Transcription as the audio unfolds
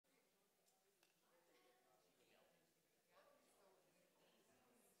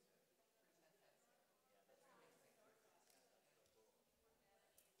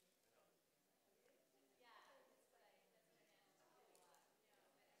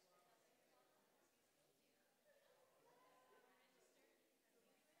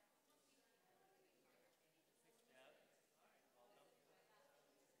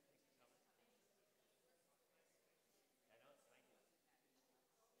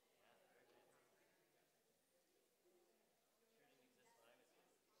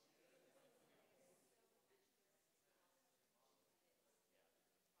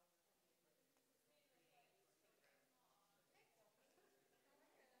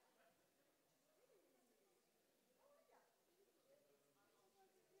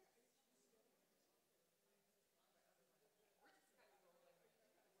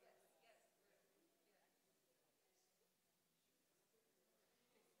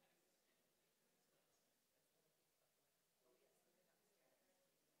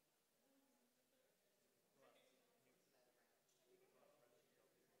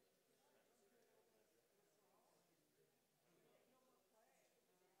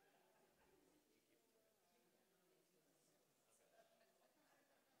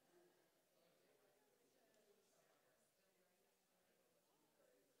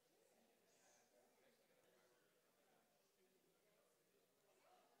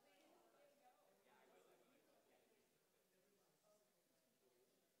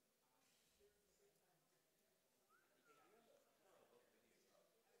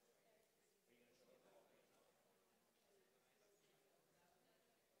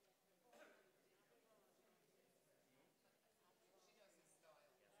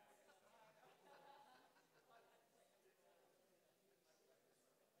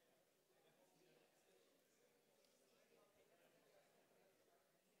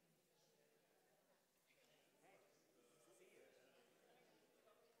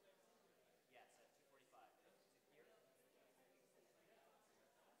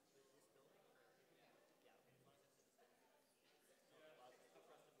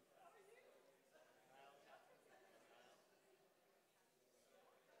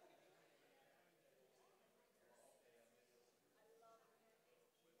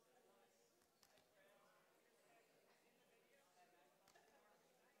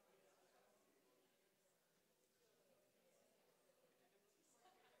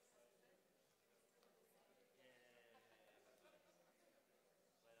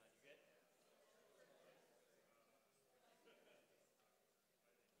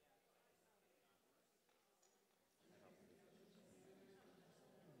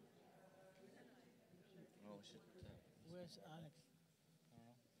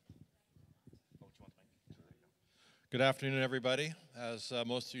Good afternoon, everybody. As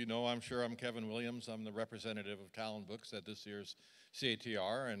most of you know, I'm sure I'm Kevin Williams. I'm the representative of Talonbooks at this year's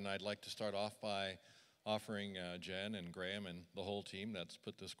CATR, and I'd like to start off by offering Jen and Graham and the whole team that's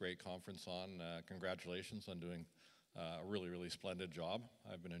put this great conference on. Congratulations on doing a really, really splendid job.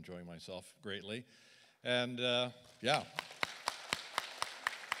 I've been enjoying myself greatly. And yeah.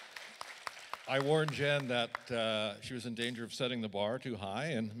 I warned Jen that she was in danger of setting the bar too high,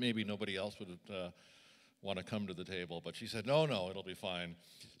 and maybe nobody else would want to come to the table, but she said, no, it'll be fine.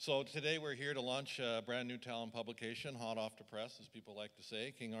 So today we're here to launch a brand new Talon publication, hot off the press, as people like to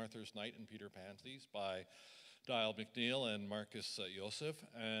say, King Arthur's Knight and Peter Panties by Niall McNeil and Marcus Youssef.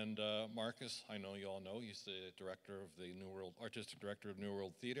 And Marcus, I know you all know, he's the director of the artistic director of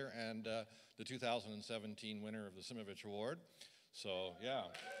Neworld Theatre and the 2017 winner of the Simovich Award. So, yeah.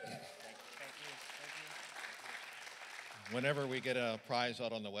 Thank you. Whenever we get a prize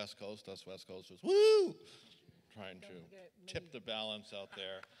out on the West Coast, us West Coasters, woo! Trying to tip the balance out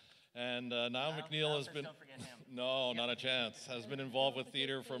there. And Niall McNeil has been, don't forget him. No, not a chance, has been involved with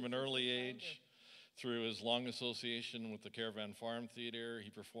theater from an early age through his long association with the Caravan Farm Theater. He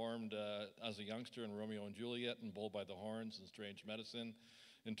performed as a youngster in Romeo and Juliet and Bull by the Horns and Strange Medicine.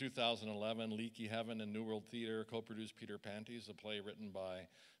 In 2011, Leaky Heaven and Neworld Theatre co-produced Peter Panties, a play written by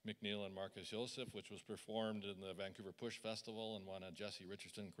McNeil and Marcus Youssef, which was performed in the Vancouver Push Festival and won a Jesse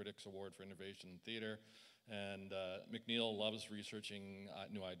Richardson Critics Award for Innovation in Theatre. And McNeil loves researching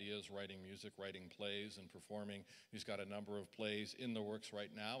new ideas, writing music, writing plays, and performing. He's got a number of plays in the works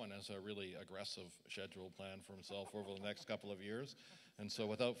right now and has a really aggressive schedule planned for himself over the next couple of years. And so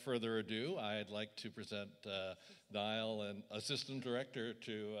without further ado, I'd like to present Niall and Assistant Director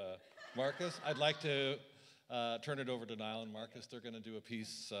to Marcus. I'd like to turn it over to Niall and Marcus. They're going to do a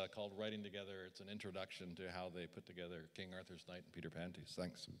piece called Writing Together. It's an introduction to how they put together King Arthur's Knight and Peter Panties.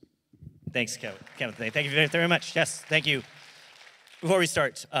 Thanks. Thanks, Kevin. Thank you very much. Yes, thank you. Before we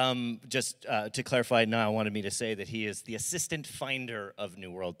start, just to clarify, Niall wanted me to say that he is the assistant finder of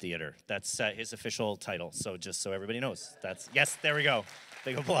Neworld Theatre. That's his official title, so just so everybody knows. Yes, there we go.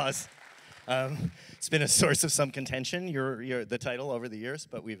 Big applause. It's been a source of some contention, the title over the years,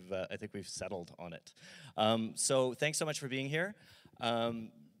 but I think we've settled on it. So thanks so much for being here.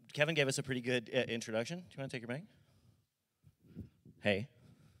 Kevin gave us a pretty good introduction. Do you want to take your mic? Hey.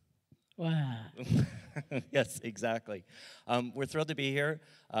 Wow. Yes, exactly. We're thrilled to be here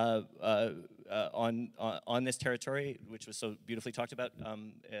on this territory, which was so beautifully talked about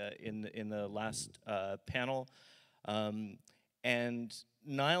in the last panel. And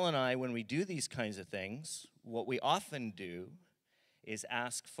Niall and I, when we do these kinds of things, what we often do is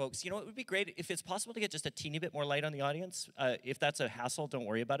ask folks, it would be great if it's possible to get just a teeny bit more light on the audience. If that's a hassle, don't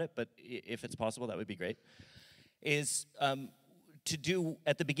worry about it, but if it's possible, that would be great. Is to do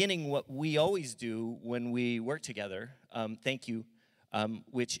at the beginning what we always do when we work together, thank you,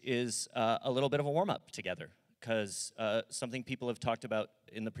 which is a little bit of a warm-up together, because something people have talked about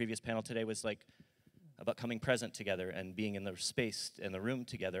in the previous panel today was about coming present together and being in the space and the room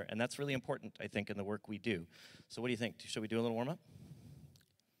together, and that's really important, I think, in the work we do. So what do you think? Should we do a little warm-up?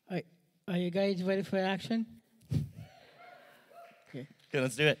 Are you guys ready for action? Okay,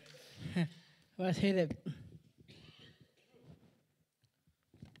 let's do it. Let's hit it.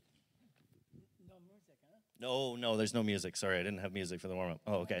 No, there's no music. Sorry, I didn't have music for the warm-up.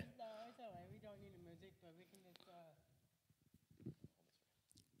 Oh, okay. No, it's all right. We don't need the music, but we can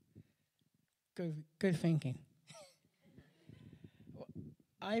just... Good thinking.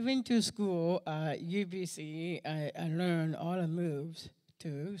 I went to school at UBC. I learned all the moves,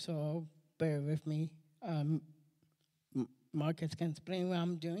 too, so bear with me. Marcus can explain what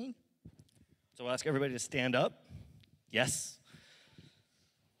I'm doing. So we'll ask everybody to stand up. Yes.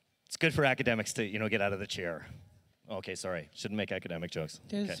 It's good for academics to, get out of the chair. Okay, sorry. Shouldn't make academic jokes.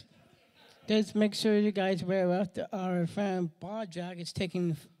 Just make sure you guys wear out. Our friend Jack is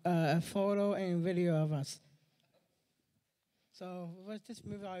taking a photo and video of us. So let's just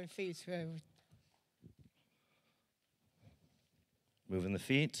move our feet. Moving the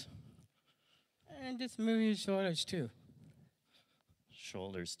feet. And just move your shoulders, too.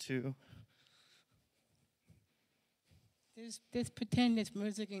 Shoulders, too. Just pretend there's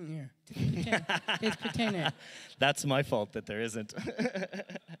music in here. Just pretend it. That's my fault that there isn't.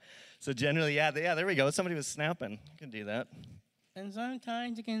 So generally, yeah, there we go. Somebody was snapping. You can do that. And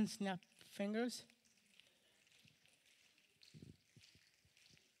sometimes you can snap fingers.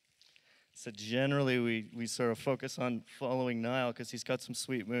 So generally, we sort of focus on following Niall because he's got some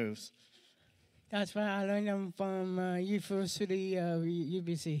sweet moves. That's why I learned them from University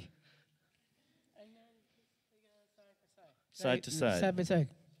UBC. Side to side. Side by side.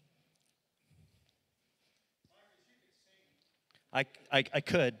 I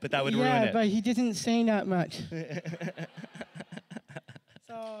could, but that would ruin Yeah, it. but he didn't sing that much.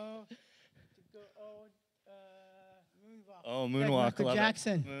 So, to go moonwalk. Oh, Like moonwalk. Michael Love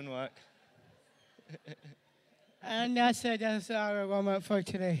Jackson. it. Moonwalk. And that's it. That's our warm-up for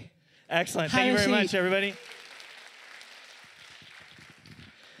today. Excellent. Have Thank you a very much, seat. everybody.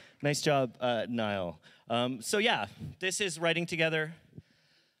 Nice job, Niall. So yeah, this is Writing Together,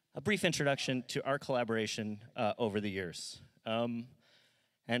 a brief introduction to our collaboration over the years. And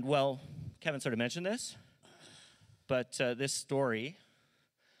well, Kevin sort of mentioned this, but this story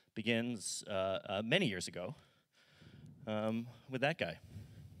begins many years ago with that guy.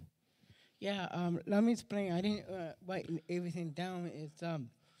 Yeah, let me explain. I didn't write everything down. It's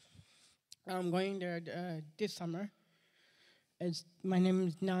I'm going there this summer. My name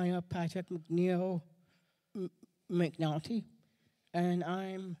is Niall Patrick McNeil McNulty, and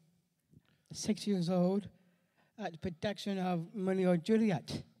I'm 6 years old at the production of Romeo and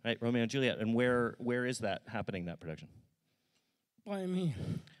Juliet. Right, Romeo and Juliet. And where is that happening, that production? What do you mean?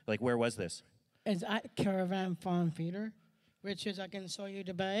 Like, where was this? It's at Caravan Farm Theater, which is, I can show you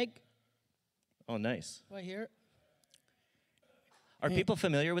the bag Oh, nice. right here. Are people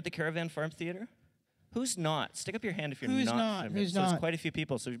familiar with the Caravan Farm Theater? Who's not? Stick up your hand if you're Who's not. not? familiar. Who's so not? There's quite a few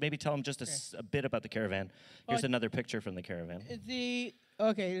people, so maybe tell them just a bit about the Caravan. Here's Oh, another picture from the Caravan. The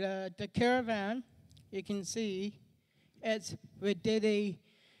Caravan, you can see, we did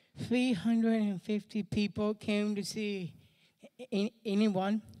 350 people came to see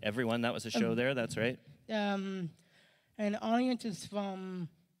anyone. Everyone, that was a show there, that's right. And audiences from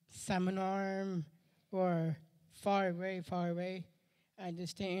Seminar or far away, and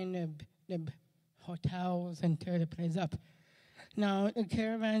just stay in the hotels and tear the place up. Now, the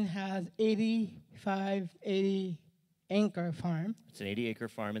Caravan has 80 acre farm. It's an 80-acre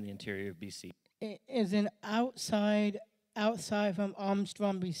farm in the interior of BC. It is an outside from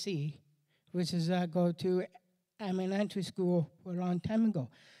Armstrong, BC, which is go to elementary school a long time ago.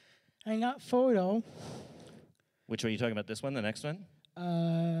 And that photo, Which one are you talking about? This one, the next one?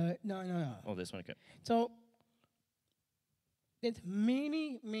 no. Oh, this one, okay. So there's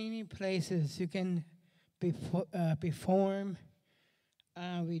many places you can perform.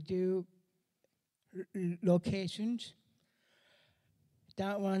 We do locations.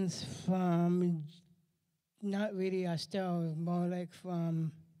 That one's from not really Estelle, more like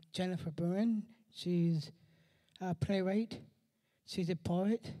from Jennifer Byrne. She's a playwright. She's a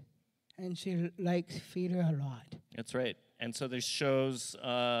poet, and she likes theater a lot. That's right. And so there's shows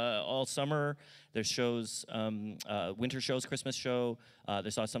all summer. There's shows, winter shows, Christmas show.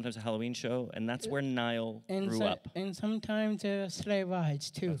 There's sometimes a Halloween show, and that's where Niall grew up. And sometimes there are sleigh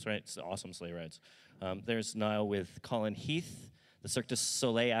rides, too. That's right. It's awesome sleigh rides. There's Niall with Colin Heath, the Cirque du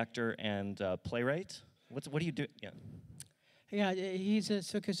Soleil actor and playwright. What do you do? Yeah. Yeah, he's a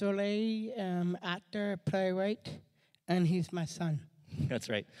Cirque du Soleil actor, playwright, and he's my son. That's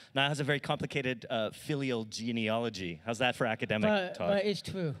right. Niall has a very complicated filial genealogy. How's that for academic talk? But it's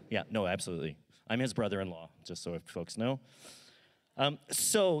true. Yeah, no, absolutely. I'm his brother-in-law, just so if folks know.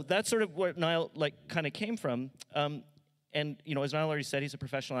 So that's sort of where Niall kind of came from. And as Niall already said, he's a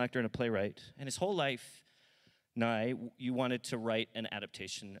professional actor and a playwright. And his whole life, Niall, you wanted to write an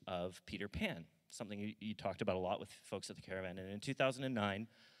adaptation of Peter Pan, something you talked about a lot with folks at the Caravan. And in 2009,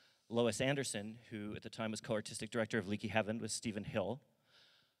 Lois Anderson, who at the time was co-artistic director of Leaky Heaven with Stephen Hill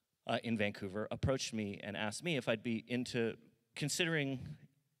in Vancouver, approached me and asked me if I'd be into considering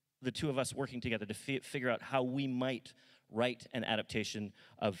the two of us working together to figure out how we might write an adaptation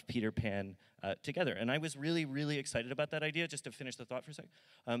of Peter Pan together. And I was really, really excited about that idea, just to finish the thought for a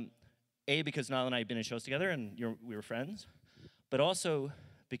second. A, because Niall and I had been in shows together and we were friends, but also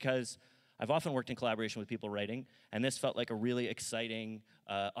because I've often worked in collaboration with people writing, and this felt like a really exciting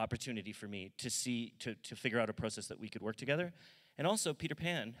opportunity for me to figure out a process that we could work together. And also, Peter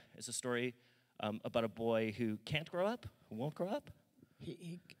Pan is a story about a boy who can't grow up, who won't grow up.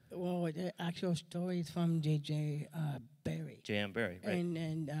 Well, the actual story is from J.J. Barrie. J.M. Barrie, right.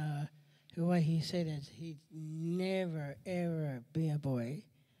 And what he said is he'd never, ever be a boy.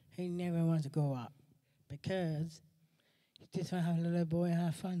 He never wants to grow up because he just want to have a little boy and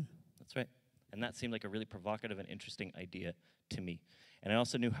have fun. That's right. And that seemed like a really provocative and interesting idea to me. And I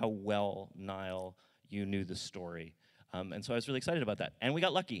also knew how well, Niall, you knew the story. And so I was really excited about that. And we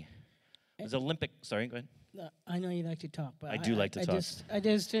got lucky. It was Olympic. Sorry, go ahead. I know you like to talk, but I do like to talk. I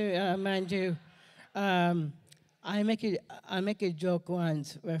just mind you, I make a joke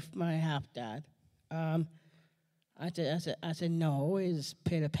once with my half dad. I said no, it's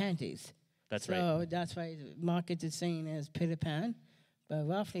Peter Panties. That's right. So that's why the market is saying as Peter Pan, but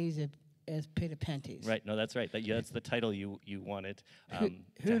roughly is as Peter Panties. Right. No, that's right. That's the title you wanted Who,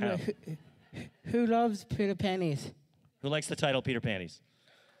 to have. who loves Peter Panties? Who likes the title Peter Panties?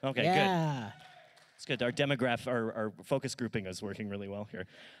 Okay, good. Yeah. It's good. Our demographic, our focus grouping is working really well here.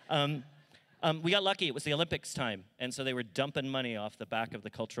 We got lucky. It was the Olympics time, and so they were dumping money off the back of the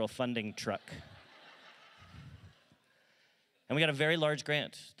cultural funding truck. And we got a very large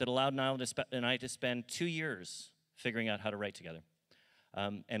grant that allowed Niall and I to spend 2 years figuring out how to write together.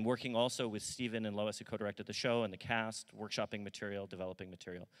 And working also with Stephen and Lois, who co-directed the show, and the cast, workshopping material, developing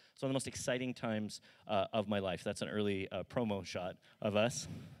material. It's one of the most exciting times of my life. That's an early promo shot of us.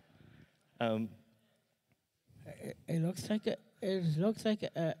 It looks like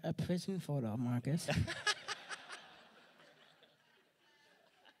a prison photo, Marcus.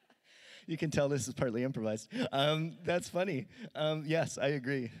 You can tell this is partly improvised. That's funny. Yes, I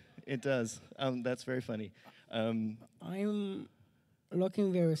agree. It does. That's very funny. I'm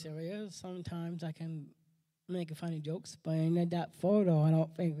looking very serious. Sometimes I can make funny jokes, but in that photo, I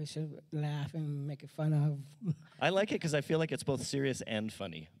don't think we should laugh and make fun of. I like it because I feel like it's both serious and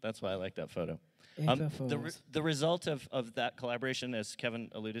funny. That's why I like that photo. The result of that collaboration, as Kevin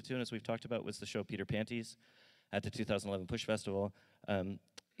alluded to and as we've talked about, was the show Peter Panties at the 2011 Push Festival.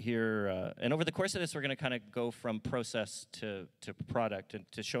 Here, and over the course of this, we're going to kind of go from process to product and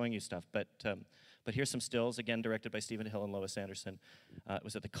to showing you stuff. But here's some stills, again, directed by Stephen Hill and Lois Anderson. It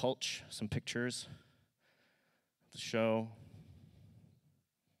was at the Culch, some pictures, the show.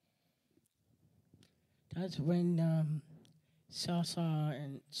 That's when HowlRound,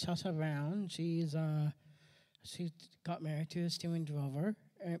 she got married to Steven Drover.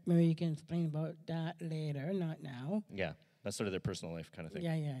 Maybe you can explain about that later, not now. Yeah, that's sort of their personal life kind of thing.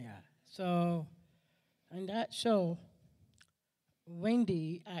 Yeah. So, on that show,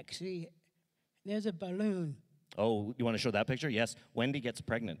 Wendy actually, there's a balloon. Oh, you want to show that picture? Yes, Wendy gets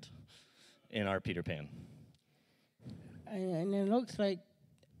pregnant in our Peter Pan. And it looks like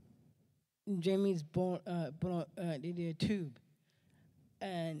Jamie's they did a tube,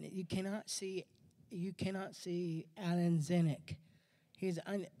 and you cannot see Alan Zinnick.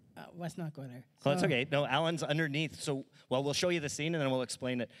 Let's not go there. Oh, that's okay. No, Alan's underneath. So, well, we'll show you the scene, and then we'll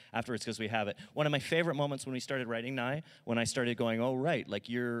explain it afterwards because we have it. One of my favorite moments when we started writing Nye, when I started going, oh, right, like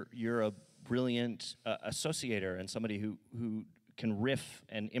you're a brilliant associator and somebody who can riff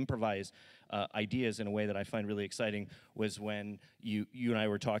and improvise ideas in a way that I find really exciting, was when you and I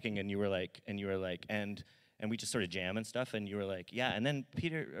were talking, and you were like, and we just sort of jam and stuff, and you were like, yeah, and then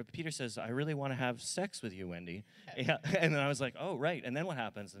Peter says, I really want to have sex with you, Wendy. Yeah, and then I was like, oh, right, and then what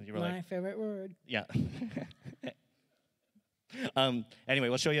happens? And you were like, my favorite word. Yeah. Anyway,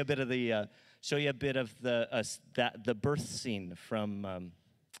 we'll show you a bit of the the birth scene from.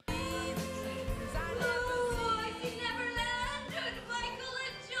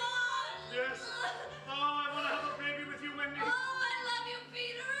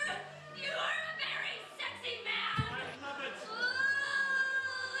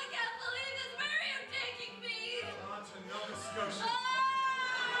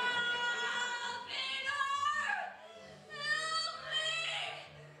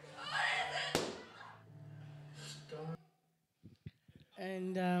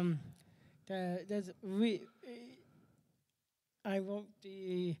 And I wrote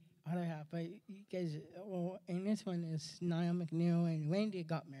the other half, but you guys, in this one is Niall, McNeil, and Wendy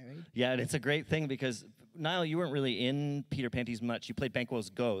got married. Yeah, and it's a great thing because, Niall, you weren't really in Peter Panties much. You played Banquo's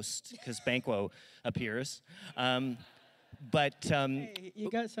ghost because Banquo appears. Hey,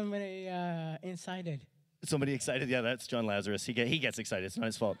 you got somebody excited. Somebody excited? Yeah, that's John Lazarus. He gets excited. It's not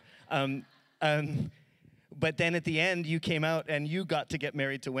his fault. But then at the end, you came out and you got to get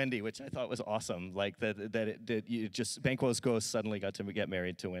married to Wendy, which I thought was awesome. Like that you just Banquo's ghost suddenly got to get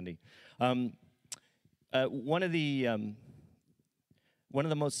married to Wendy. One of the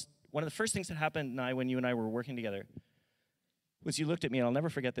first things that happened, Nye, when you and I were working together, was you looked at me, and I'll never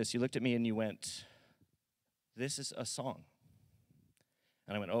forget this. You looked at me and you went, "This is a song."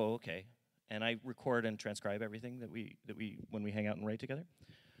 And I went, "Oh, okay." And I record and transcribe everything that we when we hang out and write together.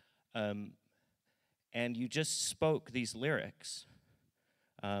 And you just spoke these lyrics,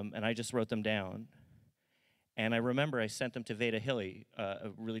 and I just wrote them down. And I remember I sent them to Veda Hilly, a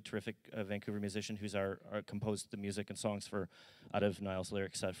really terrific Vancouver musician who's composed the music and songs out of Niall's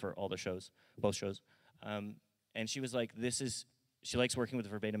lyric set for all the shows, both shows. And she was like, she likes working with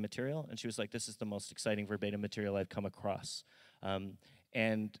verbatim material, and she was like, this is the most exciting verbatim material I've come across.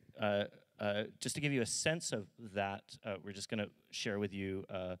 And just to give you a sense of that, we're just gonna share with you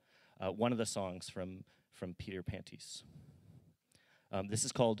one of the songs from Peter Panties. This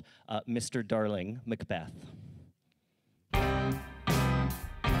is called Mr. Darling Macbeth.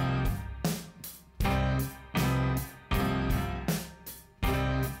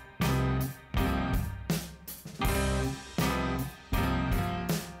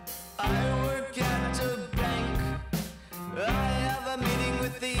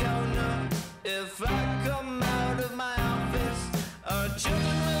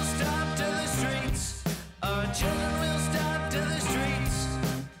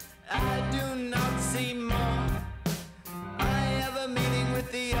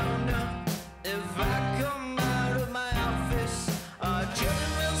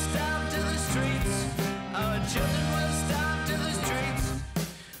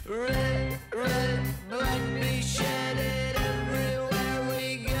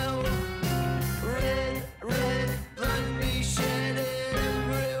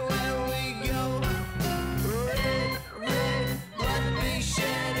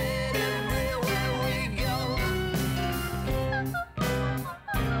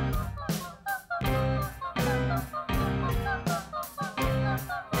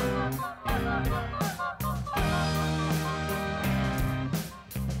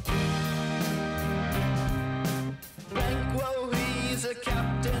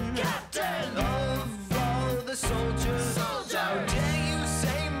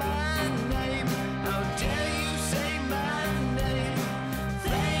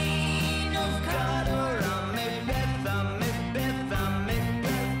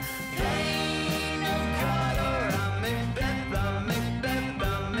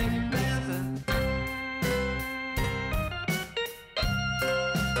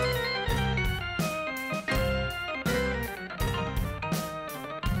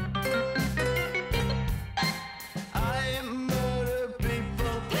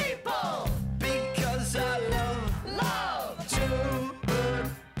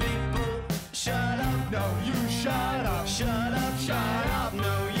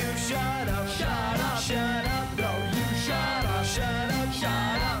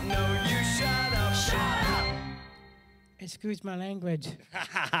 Excuse my language.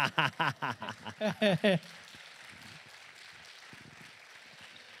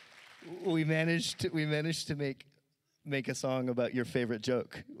 We managed to make a song about your favorite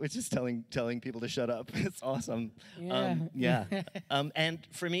joke, which is telling people to shut up. It's awesome. Yeah. And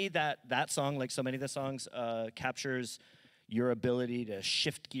for me, that song, like so many of the songs, captures your ability to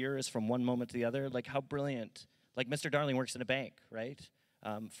shift gears from one moment to the other. Like how brilliant. Like Mr. Darling works in a bank, right?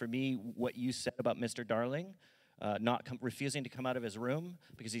 For me, what you said about Mr. Darling, refusing to come out of his room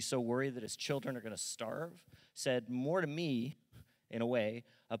because he's so worried that his children are going to starve, said more to me, in a way,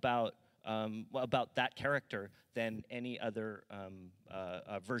 about that character than any other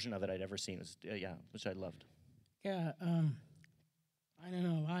version of it I'd ever seen. It was, which I loved. Yeah, I don't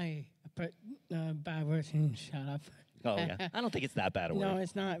know why I put bad words in shut up. Oh, yeah. I don't think it's that bad a word. No,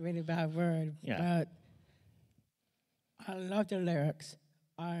 it's not really a bad word. Yeah. But I love the lyrics.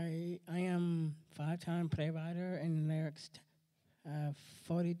 I am 5-time play writer and lyrics,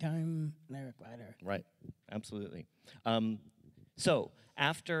 40-time lyric writer. Right, absolutely. So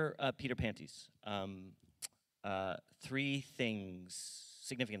after Peter Panties, 3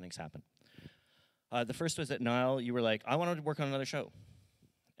 significant things happened. The first was that Niall, you were like, I wanted to work on another show.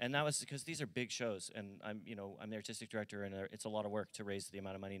 And that was because these are big shows, and I'm the artistic director, and it's a lot of work to raise the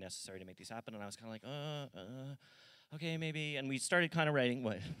amount of money necessary to make these happen. And I was kind of like, okay, maybe. And we started kind of writing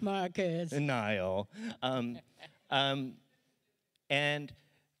what? Marcus. Niall.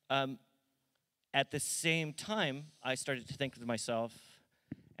 At the same time, I started to think to myself,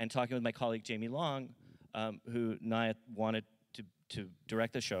 and talking with my colleague Jamie Long, who Niall wanted to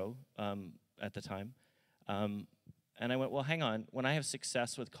direct the show at the time. And I went, well, hang on. When I have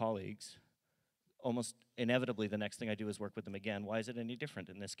success with colleagues, almost inevitably the next thing I do is work with them again. Why is it any different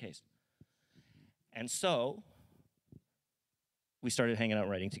in this case? And so we started hanging out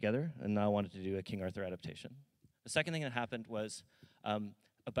writing together, and Niall wanted to do a King Arthur adaptation. The second thing that happened was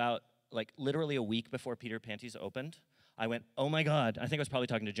about literally a week before Peter Panties opened, I went, oh my God. I think I was probably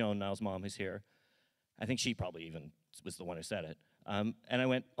talking to Joan, Niall's mom, who's here. I think she probably even was the one who said it. And I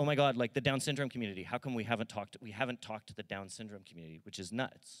went, oh my God, the Down syndrome community, how come we haven't talked to the Down syndrome community, which is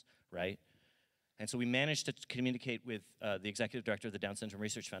nuts, right? And so we managed to communicate with the executive director of the Down Syndrome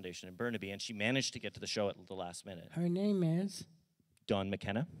Research Foundation in Burnaby, and she managed to get to the show at the last minute. Her name is? Dawn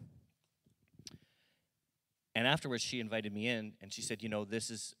McKenna. And afterwards, she invited me in, and she said,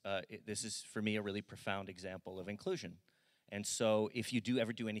 this is for me a really profound example of inclusion. And so if you do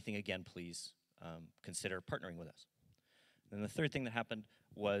ever do anything again, please consider partnering with us. And the third thing that happened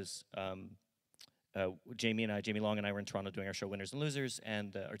was Jamie Long and I were in Toronto doing our show Winners and Losers,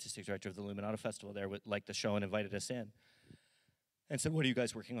 and the artistic director of the Luminato Festival there liked the show and invited us in. And said, what are you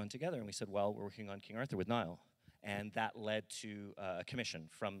guys working on together? And we said, well, we're working on King Arthur with Niall. And that led to a commission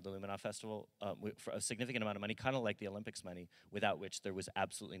from the Luminato Festival for a significant amount of money, kind of like the Olympics money, without which there was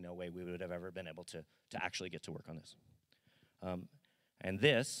absolutely no way we would have ever been able to actually get to work on this. And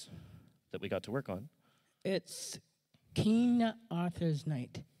this, that we got to work on. It's King Arthur's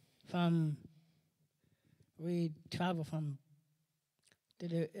Night. We travel from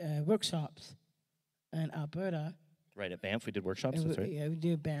the workshops in Alberta. Right, at Banff, we did workshops, that's right. Yeah, we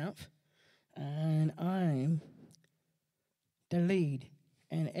did Banff. And I'm the lead,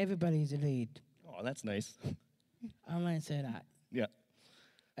 and everybody's the lead. Oh, that's nice. I might say that. Yeah.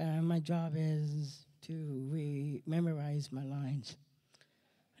 My job is to memorize my lines.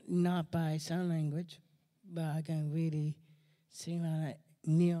 Not by sign language, but I can really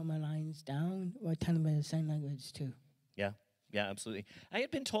nail my lines down or tell them by the sign language too. Yeah, yeah, absolutely. I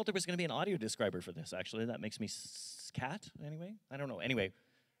had been told there was going to be an audio describer for this, actually. That makes me Kat, anyway? I don't know. Anyway.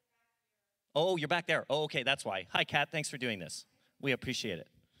 Oh, you're back there. Oh, okay, that's why. Hi, Kat. Thanks for doing this. We appreciate it.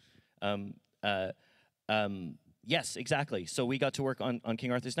 Yes, exactly. So we got to work on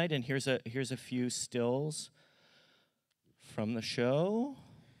King Arthur's Night, and here's a few stills from the show.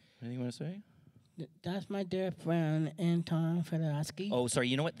 Anything you want to say? That's my dear friend, Anton Fedorowski. Oh, sorry.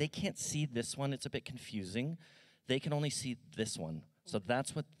 You know what? They can't see this one. It's a bit confusing. They can only see this one. So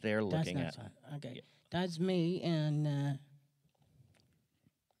that's what they're looking at. Okay. Yeah. That's me and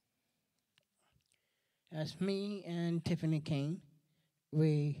Tiffany King.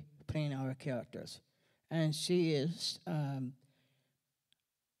 We playing our characters. And she is,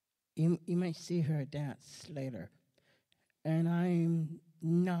 you might see her dance later. And I'm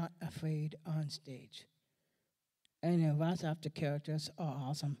not afraid on stage. And the rest of the characters are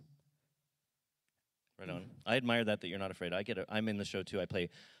awesome. Right on. I admire that you're not afraid. I'm in the show too. I play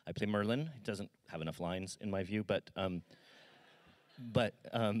Merlin. He doesn't have enough lines in my view, but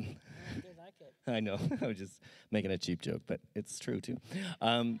I know. I was just making a cheap joke, but it's true too.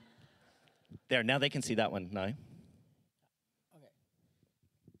 There. Now they can see that one. Niall. Okay.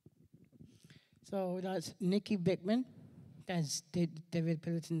 So that's Nikki Bickman. That's David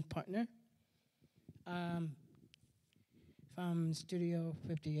Pillarton's partner. From Studio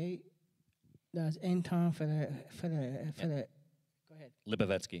 58. That's Anton for the go ahead.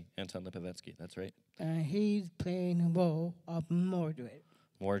 Lipovetsky, Anton Lipovetsky, that's right. He's playing the role of Mordred.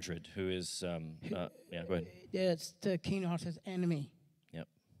 Mordred, who is, yeah, go ahead. That's the King Arthur's enemy. Yep.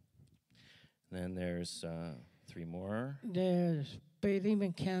 Then there's 3 more. There's Bailey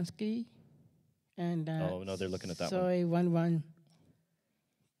McKansky. And oh, no, they're looking at that one.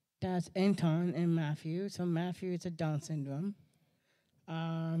 That's Anton and Matthew. So Matthew is a Down syndrome.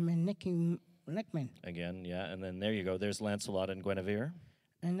 And Nikki Leckman. Again, yeah, and then there you go. There's Lancelot and Guinevere.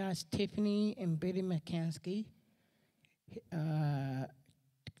 And that's Tiffany and Billy McKansky.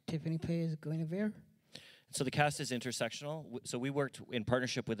 Tiffany plays Guinevere. So the cast is intersectional. So we worked in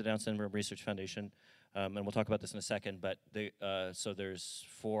partnership with the Down Syndrome Research Foundation, and we'll talk about this in a second, but so there's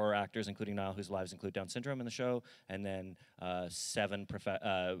 4 actors, including Niall, whose lives include Down syndrome in the show, and then 7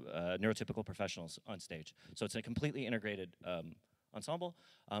 neurotypical professionals on stage. So it's a completely integrated ensemble.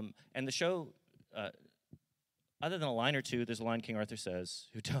 And the show, other than a line or two, there's a line King Arthur says,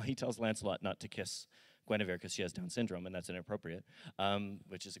 he tells Lancelot not to kiss Guinevere because she has Down syndrome, and that's inappropriate,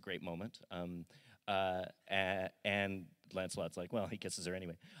 which is a great moment. And Lancelot's like, well, he kisses her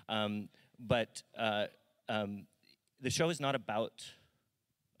anyway. But the show is not about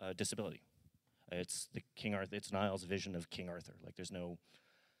disability. It's the King Arthur. It's Niall's vision of King Arthur. Like,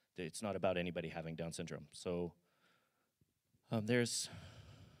 it's not about anybody having Down syndrome. So there's.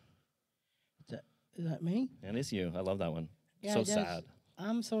 Is that me? And it's you. I love that one. Yeah, so sad.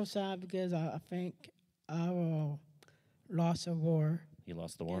 I'm so sad because I think our lost a war. You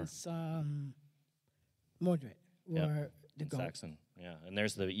lost the war. It's Mordred. Yep. The goat. Saxon. Yeah, and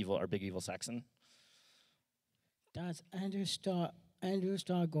there's our big evil Saxon. That's Andrew Starr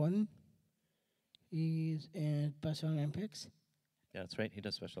Gordon. He's in Special Olympics. Yeah, that's right. He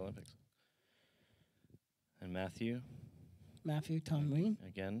does Special Olympics. And Matthew Tom Green.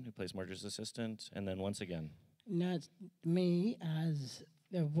 Again, who plays Mordred's assistant. And then once again. And that's me as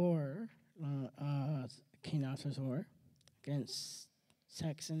the war, King Arthur's war, against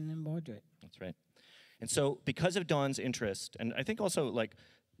Saxon and Mordred. That's right. And so because of Dawn's interest, and I think also like,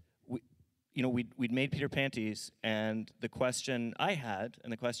 we'd made Peter Panties, and the question I had,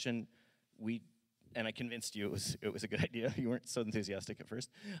 and the question we and I convinced you it was a good idea. You weren't so enthusiastic at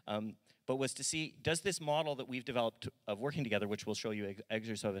first, but was to see, does this model that we've developed of working together, which we'll show you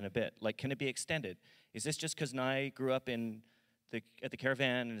excerpts of in a bit, like, can it be extended? Is this just because Nye grew up at the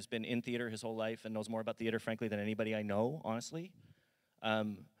Caravan and has been in theater his whole life and knows more about theater, frankly, than anybody I know, honestly?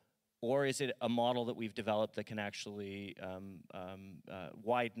 Or is it a model that we've developed that can actually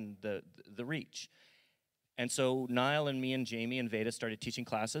widen the reach? And so Niall and me and Jamie and Veda started teaching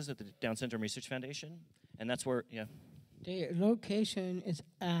classes at the Down Syndrome Research Foundation, and that's where, yeah. The location is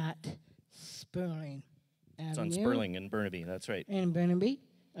at Sperling Avenue. It's on Sperling in Burnaby, that's right. In Burnaby,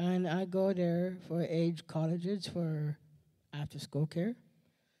 and I go there for age colleges for after-school care.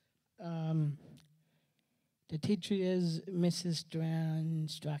 The teacher is Mrs. Joanne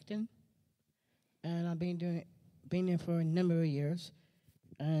Stratton, and I've been there for a number of years,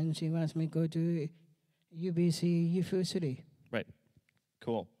 and she wants me to go to UBC University. Right,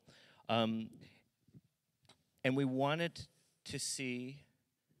 cool. And we wanted to see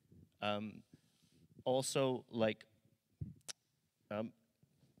also, like,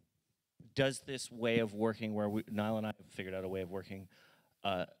 does this way of working where Niall and I have figured out a way of working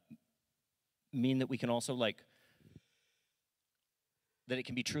mean that we can also, like, that it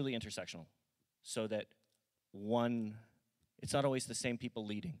can be truly intersectional, so that it's not always the same people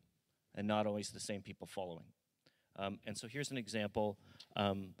leading and not always the same people following. And so here's an example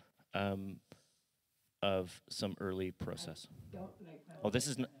of some early process. Oh, this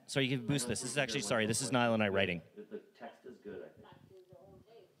is, sorry, you can boost this. This is actually, sorry, this is Niall and I writing. The text is good, I think.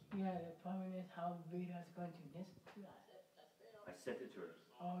 Yeah, the problem is how Vita's going to miss. I sent it to her.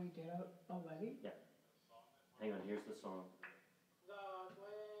 Oh, you did already? Yeah. Hang on, here's the song.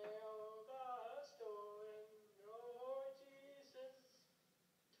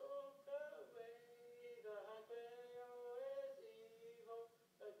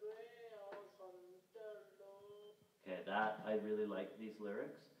 Okay, that, I really like these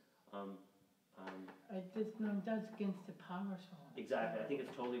lyrics. That's against the power song. Exactly, I think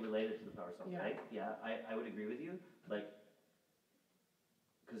it's totally related to the power song, Yeah. right? Yeah, I would agree with you, like,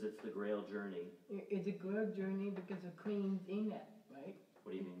 because it's the Grail journey. It's a good journey because the queen's in it, right?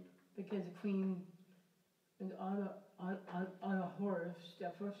 What do you mean? Because the queen is on a horse,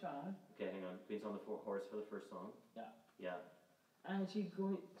 the first song. Okay, hang on. Queen's on the horse for the first song. Yeah. Yeah, And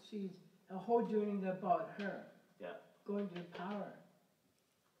the whole journey is about her yeah. going to the power.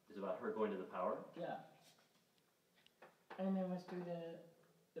 It's about her going to the power. Yeah. And then let's do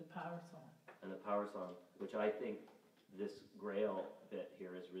the power song. And the power song, which I think this Grail bit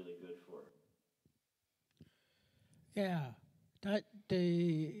here is really good for. Yeah,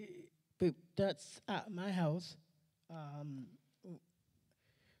 that's at my house.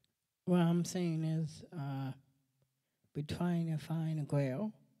 What I'm saying is, we're trying to find a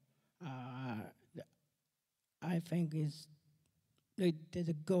Grail. I think there's a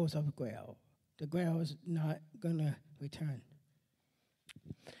ghost of a Grail. The Grail is not gonna return.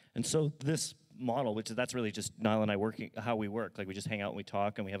 And so this model, that's really just Niall and I working, how we work. Like, we just hang out and we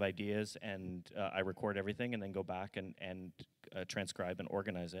talk and we have ideas, and I record everything and then go back and transcribe and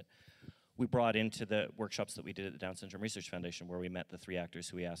organize it. We brought into the workshops that we did at the Down Syndrome Research Foundation, where we met the 3 actors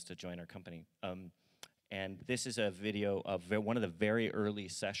who we asked to join our company. And this is a video of one of the very early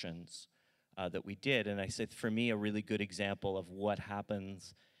sessions that we did. And I said, for me, a really good example of what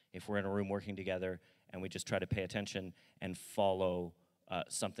happens if we're in a room working together and we just try to pay attention and follow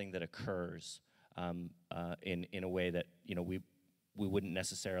something that occurs in a way that, you know, we wouldn't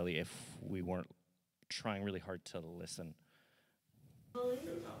necessarily if we weren't trying really hard to listen.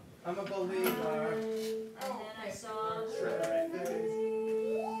 I'm a believer. And then I saw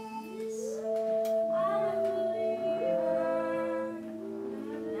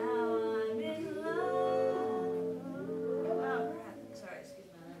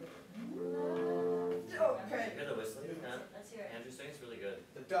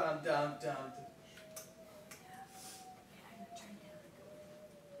Dum dum dum.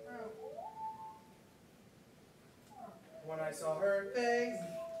 When I saw her face,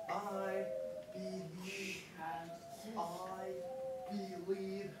 I believe. I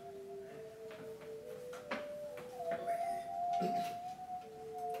believe.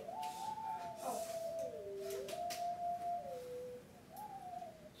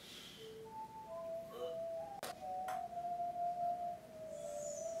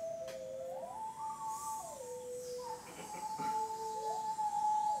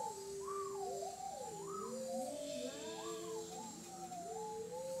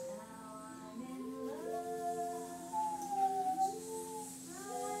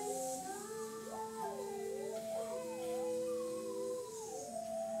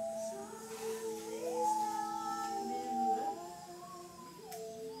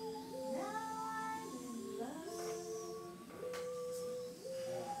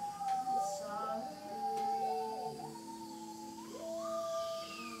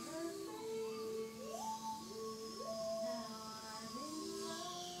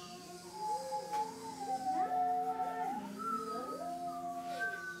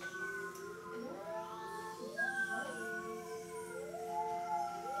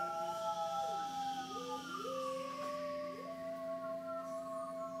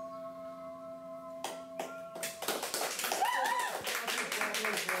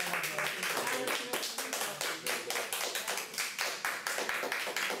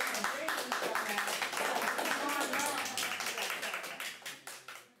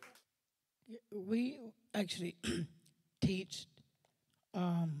 actually teach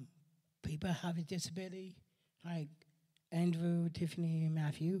people have a disability, like Andrew, Tiffany,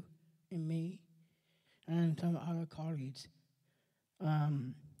 Matthew, and me, and some other colleagues.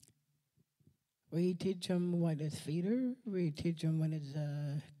 We teach them what is theater, we teach them what is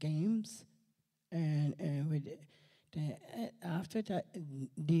games, and after that,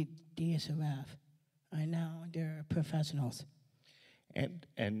 the DSRF, and now they're professionals.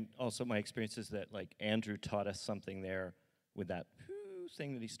 And also my experience is that like Andrew taught us something there with that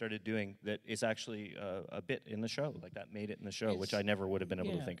thing that he started doing that is actually a bit in the show, like that made it in the show, which I never would have been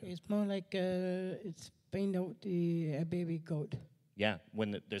able to think of. It's more like it's playing out a baby goat. Yeah,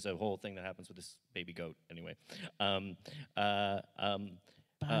 when there's a whole thing that happens with this baby goat. Anyway,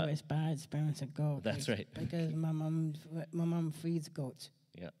 It's bad experience of goat. That's right. Because my mom feeds goats.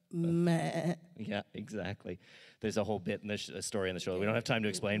 Yeah. Meh. Yeah, exactly. There's a whole bit in the story in the show that we don't have time to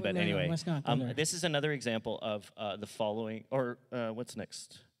explain, but No, anyway. let's not go there. This is another example of the following, or what's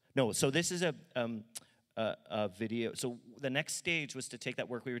next? No, so this is a video. So the next stage was to take that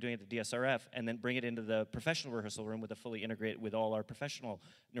work we were doing at the DSRF and then bring it into the professional rehearsal room with a fully integrated, with all our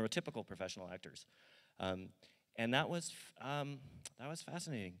neurotypical professional actors. And that was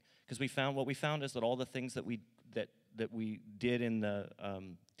fascinating, because what we found is that all the things that we did in the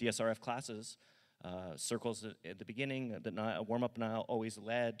DSRF classes, circles at the beginning, the warm-up Niall always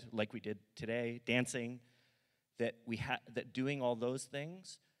led, like we did today, dancing, that doing all those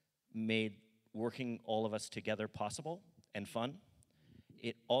things made working all of us together possible and fun.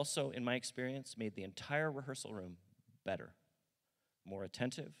 It also, in my experience, made the entire rehearsal room better, more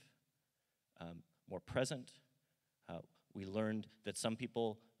attentive, more present. We learned that some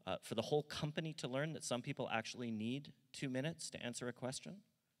people, for the whole company to learn that some people actually need 2 minutes to answer a question,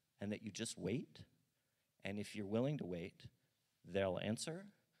 and that you just wait, and if you're willing to wait, they'll answer,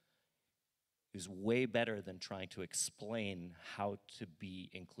 is way better than trying to explain how to be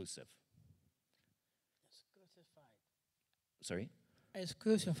inclusive. It's crucified. Sorry? It's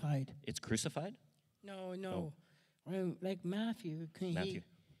crucified. It's crucified? No. Like Matthew,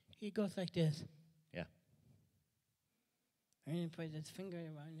 he goes like this. Yeah. And he puts his finger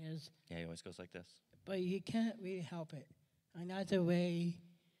around his. Yeah, he always goes like this. But he can't really help it. And that's the way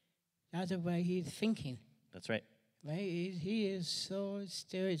he's thinking. That's right. Right? He is so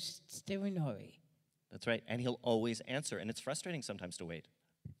stereotypy. That's right. And he'll always answer. And it's frustrating sometimes to wait.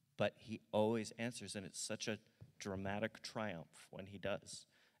 But he always answers, and it's such a dramatic triumph when he does.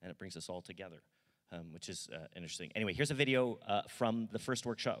 And it brings us all together, which is interesting. Anyway, here's a video from the first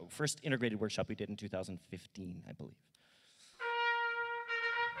integrated workshop we did in 2015, I believe.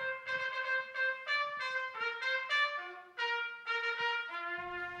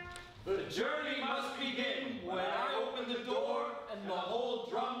 The journey must begin when I open the door and the whole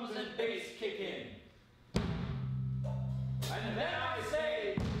drums and bass kick in. And then I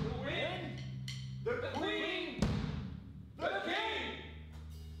say, the wind, the queen, the king.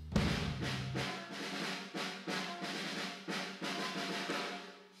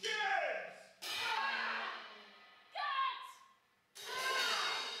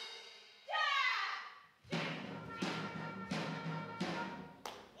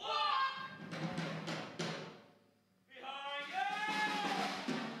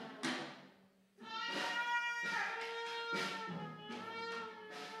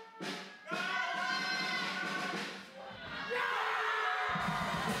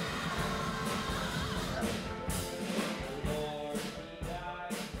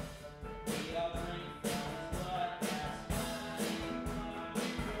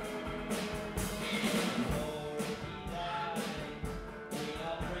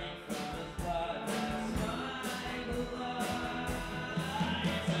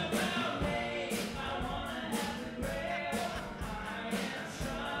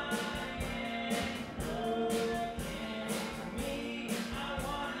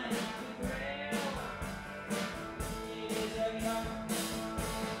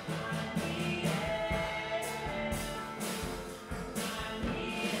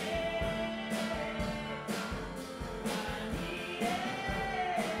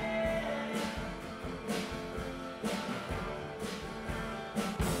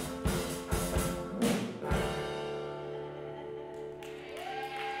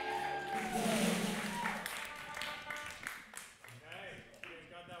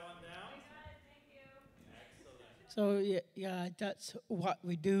 So yeah, that's what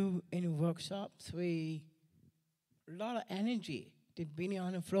we do in workshops. A lot of energy to be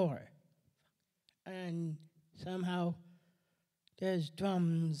on the floor, and somehow there's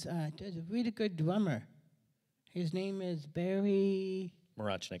drums. There's a really good drummer. His name is Barry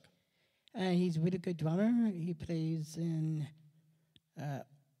Marachnik. And he's a really good drummer. He plays in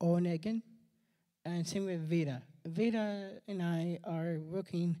Oregon, and same with Vita. Vita and I are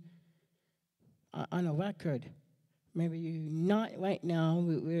working on a record. Maybe not right now.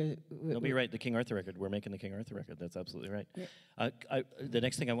 They'll be right. The King Arthur record. We're making the King Arthur record. That's absolutely right. Yeah. The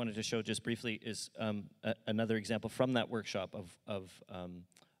next thing I wanted to show just briefly is another example from that workshop of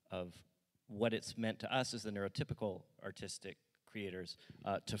what it's meant to us as the neurotypical artistic creators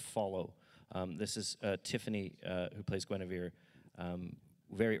to follow. This is Tiffany, who plays Guinevere.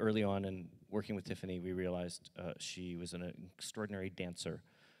 Very early on in working with Tiffany, we realized she was an extraordinary dancer.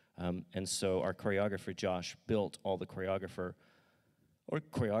 And so our choreographer, Josh, built all the choreography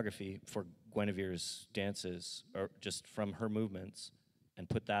for Guinevere's dances, or just from her movements, and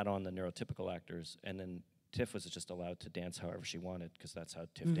put that on the neurotypical actors. And then Tiff was just allowed to dance however she wanted, because that's how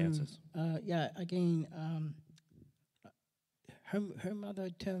Tiff dances. Yeah, again, her mother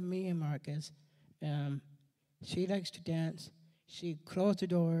told me and Marcus, she likes to dance. She closed the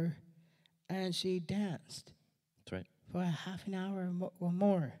door, and she danced. That's right. For a half an hour or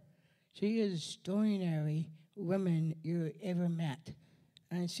more. She is extraordinary woman you ever met,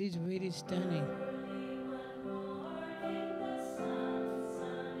 and she's really stunning.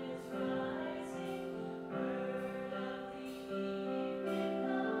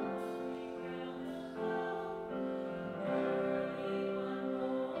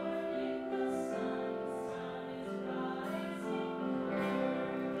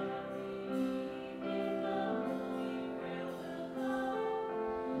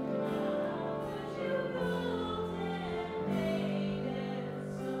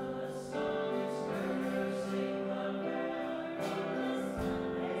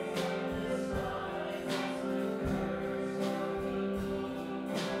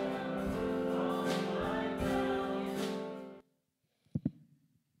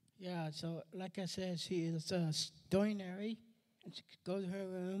 Yeah, so like I said, she is extraordinary. And she goes to her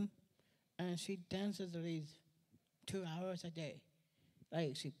room, and she dances at least 2 hours a day.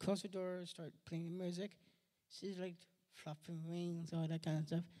 Like, she closes the door, start playing music. She's like fluffing wings, all that kind of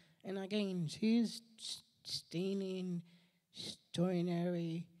stuff. And again, she's stunning,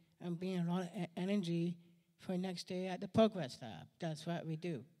 extraordinary, and bringing a lot of energy for next day at the Progress Lab. That's what we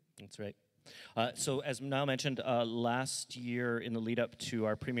do. That's right. So as Niall mentioned, last year in the lead up to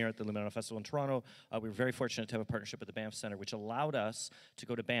our premiere at the Luminato Festival in Toronto, we were very fortunate to have a partnership with the Banff Centre, which allowed us to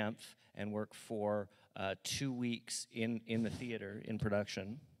go to Banff and work for 2 weeks in the theater in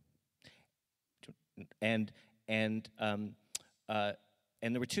production. And there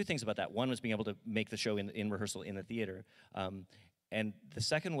were two things about that. One was being able to make the show in rehearsal in the theater. And the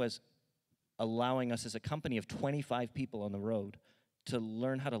second was allowing us as a company of 25 people on the road to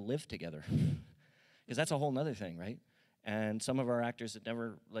learn how to live together. Because that's a whole nother thing, right? And some of our actors that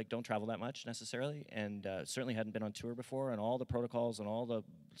never, don't travel that much necessarily, and certainly hadn't been on tour before, and all the protocols and all the,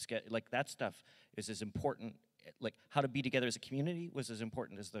 that stuff is as important, how to be together as a community was as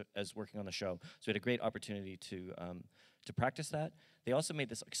important as working on the show. So we had a great opportunity to practice that. They also made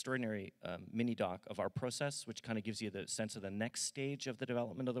this extraordinary mini doc of our process, which kind of gives you the sense of the next stage of the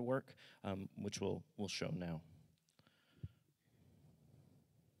development of the work, which we'll show now.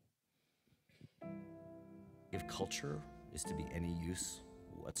 If culture is to be any use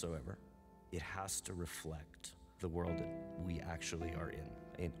whatsoever, it has to reflect the world that we actually are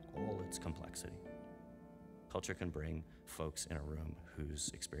in all its complexity. Culture can bring folks in a room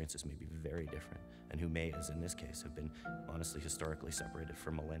whose experiences may be very different and who may, as in this case, have been honestly historically separated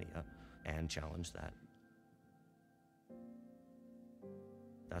for millennia and challenge that.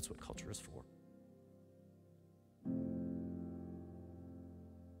 That's what culture is for.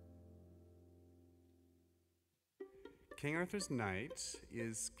 King Arthur's Night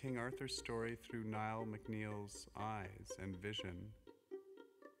is King Arthur's story through Niall McNeil's eyes and vision.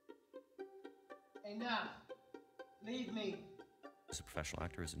 Enough. Leave me. As a professional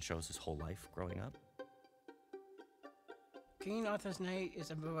actor, is in shows his whole life growing up. King Arthur's Night is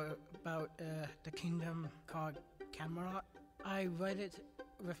about the kingdom called Camelot. I read it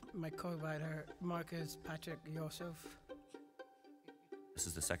with my co-writer, Marcus Patrick Youssef. This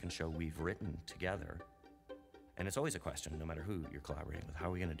is the second show we've written together. And it's always a question, no matter who you're collaborating with. How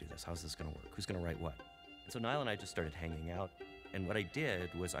are we going to do this? How's this going to work? Who's going to write what? And so Niall and I just started hanging out. And what I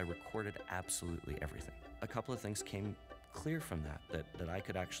did was I recorded absolutely everything. A couple of things came clear from that I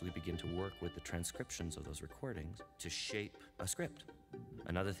could actually begin to work with the transcriptions of those recordings to shape a script.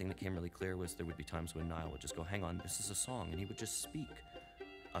 Another thing that came really clear was there would be times when Niall would just go, hang on, this is a song. And he would just speak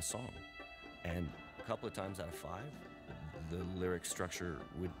a song. And a couple of times out of 5, the lyric structure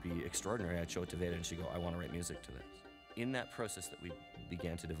would be extraordinary. I'd show it to Veda and she'd go, I want to write music to this. In that process that we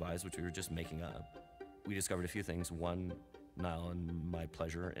began to devise, which we were just making up, we discovered a few things. One, Niall and my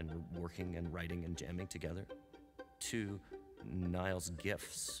pleasure in working and writing and jamming together. Two, Niall's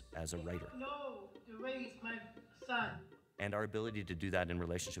gifts as a writer. No, to raise my son. And our ability to do that in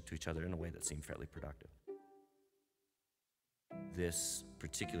relationship to each other in a way that seemed fairly productive. This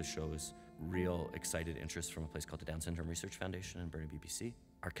particular show is real excited interest from a place called the Down Syndrome Research Foundation in Burnaby, BC.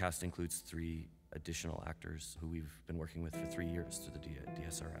 Our cast includes 3 additional actors who we've been working with for 3 years through the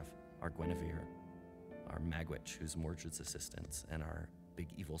DSRF. Our Guinevere, our Magwitch, who's Mordred's assistant, and our big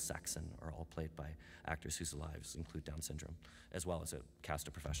evil Saxon are all played by actors whose lives include Down syndrome, as well as a cast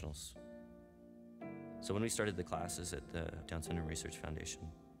of professionals. So when we started the classes at the Down Syndrome Research Foundation,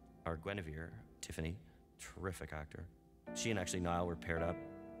 our Guinevere, Tiffany, terrific actor, she and actually Niall were paired up.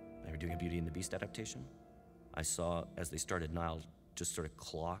 They were doing a Beauty and the Beast adaptation. I saw, as they started, Niall just sort of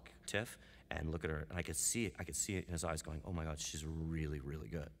clock Tiff and look at her, and I could see it in his eyes going, oh my God, she's really, really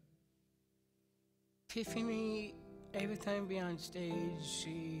good. Tiffany, every time we on stage,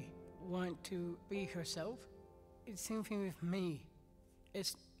 she want to be herself. It's the same thing with me.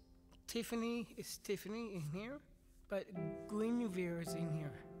 It's Tiffany in here, but Guinevere is in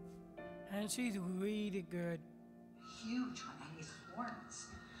here. And she's really good. Huge one, and his horns.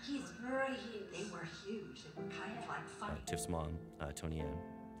 He's very huge. They were huge. They were kind of like funny. Tiff's mom, Tony Ann,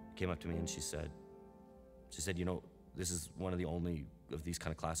 came up to me and she said, you know, this is one of the only of these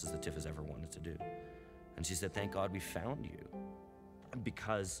kind of classes that Tiff has ever wanted to do. And she said, thank God we found you.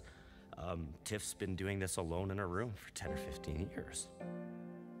 Because Tiff's been doing this alone in her room for 10 or 15 years.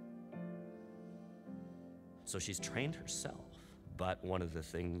 So she's trained herself. But one of the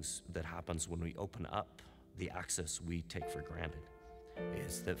things that happens when we open up the access we take for granted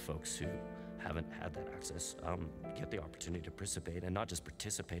is that folks who haven't had that access get the opportunity to participate, and not just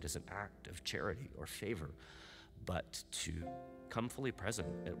participate as an act of charity or favor, but to come fully present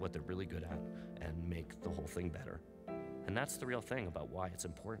at what they're really good at and make the whole thing better. And that's the real thing about why it's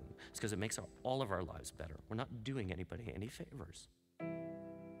important. It's because it makes all of our lives better. We're not doing anybody any favors.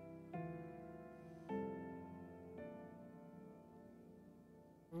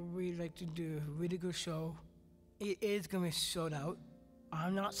 We like to do a really good show. It is going to be sold out.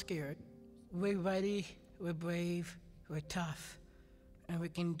 I'm not scared. We're ready, we're brave, we're tough, and we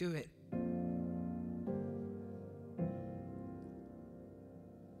can do it.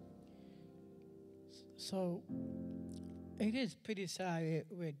 So, it is pretty sad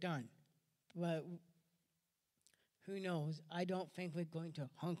we're done, but who knows? I don't think we're going to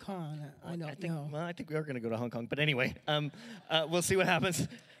Hong Kong. I don't know. Well, I think we are going to go to Hong Kong, but anyway, we'll see what happens.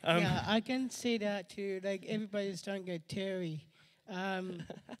 Yeah, I can see that too. Like, everybody's starting to get teary.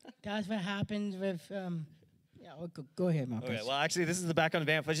 That's what happens with. Yeah, well, go ahead, Marcus. Okay. Well, actually, this is the back on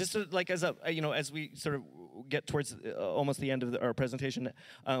Banff. But just to, like as a as we sort of get towards almost the end of our presentation,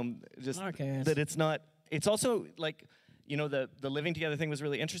 just Marcus. that it's not. It's also like, the living together thing was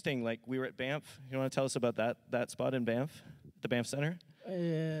really interesting. Like, we were at Banff. You want to tell us about that spot in Banff, the Banff Center?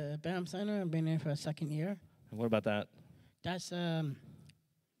 Banff Center. I've been there for a second year. And what about that? That's a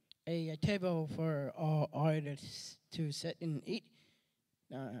table for all artists to sit and eat.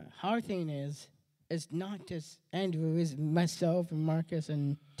 Hard thing is, it's not just Andrew, it's myself and Marcus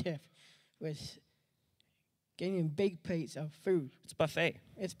and Tiff with getting big plates of food. It's buffet.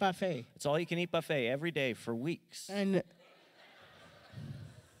 It's buffet. It's all you can eat buffet every day for weeks. And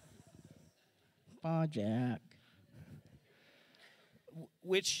Jack.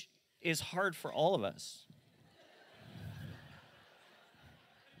 Which is hard for all of us.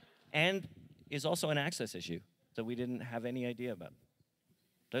 And is also an access issue that we didn't have any idea about.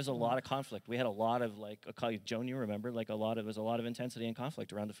 There's a lot of conflict. We had a lot of, like, Joan, you remember, like, there was a lot of intensity and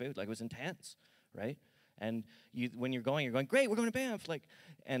conflict around the food. Like, it was intense, right? And when you're going, great, we're going to Banff. Like,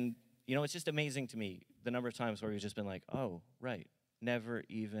 and, it's just amazing to me the number of times where we've just been like, oh, right, never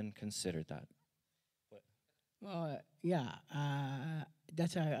even considered that. What? Well, yeah,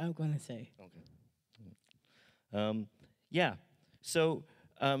 that's what I'm going to say. Okay. Yeah, so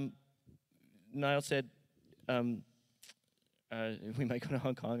Niall said, we might go to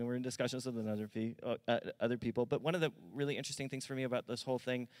Hong Kong, and we're in discussions with other people. But one of the really interesting things for me about this whole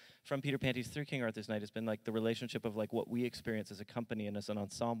thing, from Peter Panties through King Arthur's Night, has been like the relationship of like what we experience as a company and as an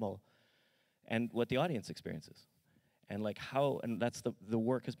ensemble, and what the audience experiences, and like how. And that's the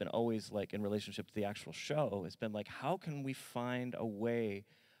work has been always like in relationship to the actual show. It's been like, how can we find a way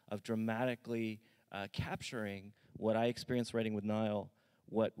of dramatically capturing what I experienced writing with Niall,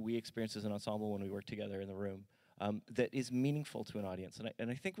 what we experience as an ensemble when we work together in the room. That is meaningful to an audience, and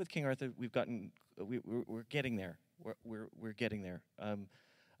I think with King Arthur we're getting there. We're getting there, and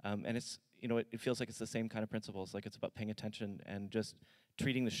it's it feels like it's the same kind of principles. Like, it's about paying attention and just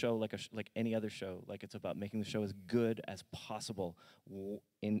treating the show like like any other show. Like it's about making the show as good as possible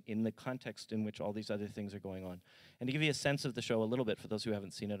in the context in which all these other things are going on. And to give you a sense of the show a little bit, for those who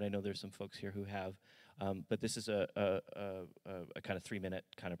haven't seen it, I know there's some folks here who have, but this is a kind of 3-minute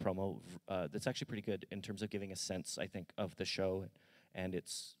kind of promo that's actually pretty good in terms of giving a sense, I think, of the show and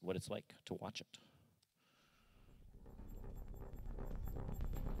it's what it's like to watch it.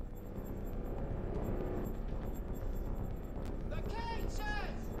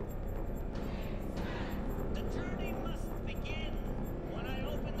 The journey must begin when I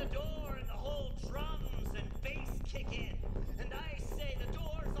open the door and the whole drums and bass kick in. And I say the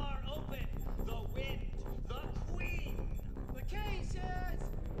doors are open. The wind, the queen. The king says.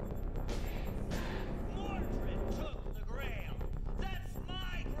 Mordred took the grail. That's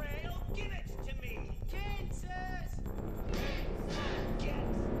my grail. Give it to me. King says. Get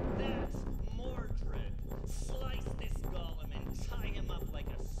that Mordred. Slice this golem and tie him up like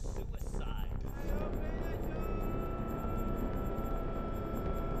a suicide.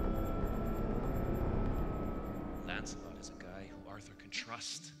 Lancelot is a guy who Arthur can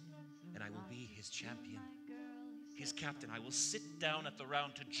trust, and I will be his champion, his captain. I will sit down at the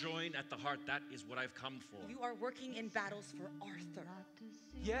round to join at the heart. That is what I've come for. You are working in battles for Arthur.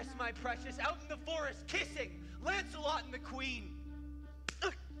 Yes, my precious, out in the forest, kissing Lancelot and the Queen.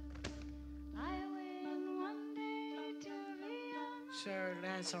 Sir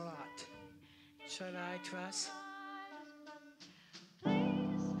Lancelot, should I trust?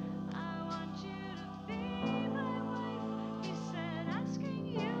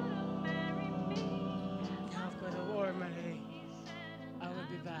 After the war, my lady, I will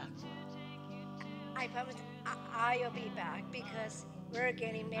be back. I promise I'll be back because we're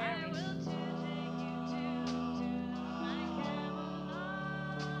getting married.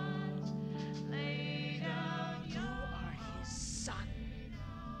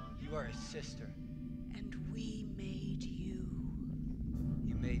 You are his sister. And we made you.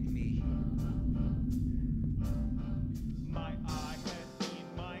 You made me. My eye has seen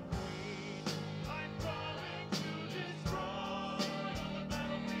my queen. I'm going to destroy the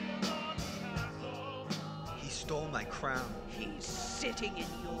battlefield of the castle. He stole my crown. He's sitting in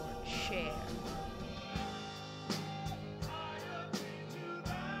your chair.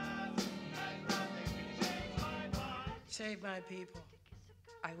 Save my people.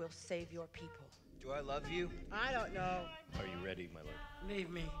 I will save your people. Do I love you? I don't know. Are you ready, my lord? Leave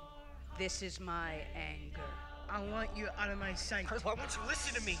me. This is my anger. I want you out of my sight. Why won't you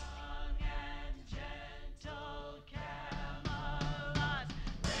listen to me?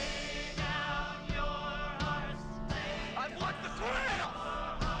 I want the grail!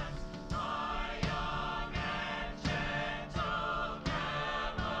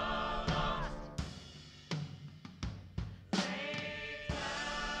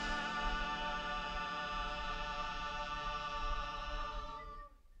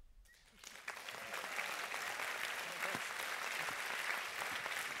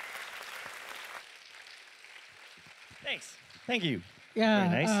 Thanks. Thank you. Yeah.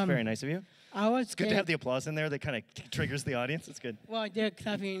 Very nice. Very nice of you. I was It's good to have the applause in there. That kind of triggers the audience. It's good. Well, they're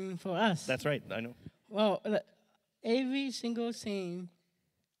clapping for us. That's right. I know. Well, every single scene,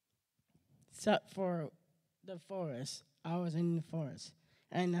 except for the forest, I was in the forest,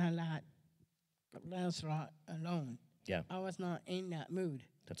 and I let Lancelot alone. Yeah. I was not in that mood.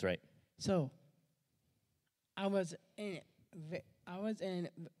 That's right. So, I was in it. I was in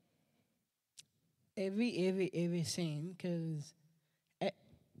every scene because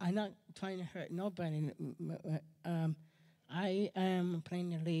I'm not trying to hurt nobody. I am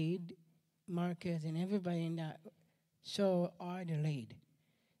playing the lead. Marcus and everybody in that show are the lead.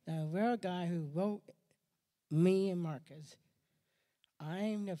 The real guy who wrote me and Marcus,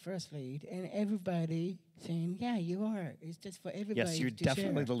 I'm the first lead, and everybody saying, "Yeah, you are." It's just for everybody. Yes, you're to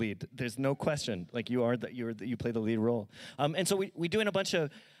definitely share. the lead. There's no question. Like you are. You play the lead role. And so we doing a bunch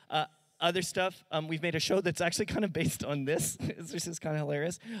of other stuff. We've made a show that's actually kind of based on this. This is kind of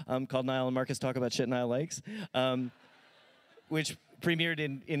hilarious. Called Niall and Marcus Talk About Shit Niall Likes, which premiered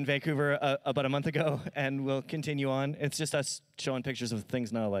in Vancouver about a month ago, and will continue on. It's just us showing pictures of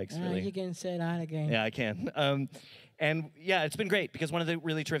things Niall likes. Really. You can say that again. Yeah, I can. And yeah, it's been great because one of the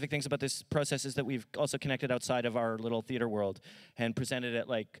really terrific things about this process is that we've also connected outside of our little theater world and presented at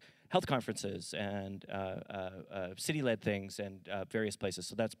like health conferences and city-led things and various places.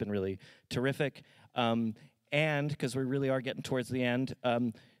 So that's been really terrific. And because we really are getting towards the end,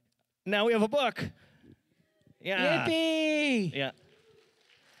 now we have a book. Yeah. Yippee! Yeah.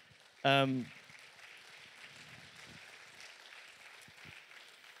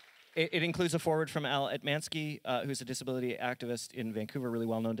 It includes a foreword from Al Etmansky, who's a disability activist in Vancouver, really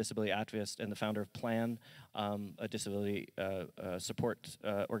well-known disability activist and the founder of Plan, a disability support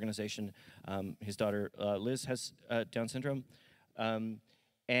organization. His daughter, Liz, has Down syndrome.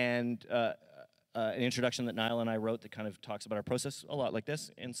 And an introduction that Niall and I wrote that kind of talks about our process a lot like this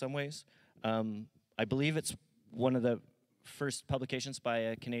in some ways. I believe it's one of the first publications by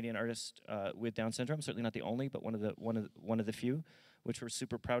a Canadian artist with Down syndrome. Certainly not the only, but one of the few, which we're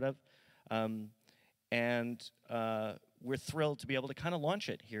super proud of. We're thrilled to be able to kind of launch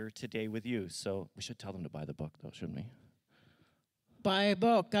it here today with you. So we should tell them to buy the book, though, shouldn't we? Buy a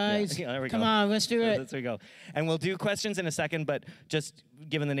book, guys. Yeah, there we Come go. on, let's do it. There we go. And we'll do questions in a second, but just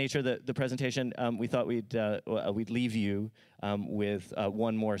given the nature of the presentation, we thought we'd leave you with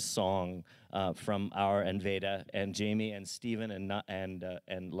one more song from our and Veda and Jamie and Stephen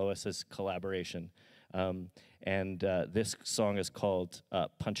and Lois's collaboration. This song is called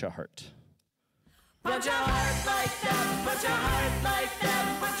Punch a Heart. Punch a heart like that, punch a heart like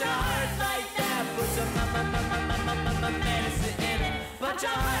that, punch a heart like that, put some medicine in it. Punch a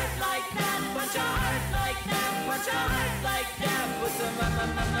heart like that, punch a heart like that, punch a heart like that, put some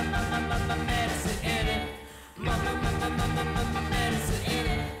medicine in it. Medicine in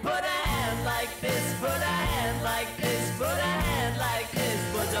it. Put a hand like this, put a hand like this, put a hand like this,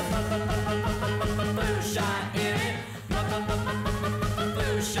 put some blue shot in it.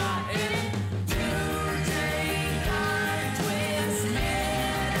 Blue shot in it.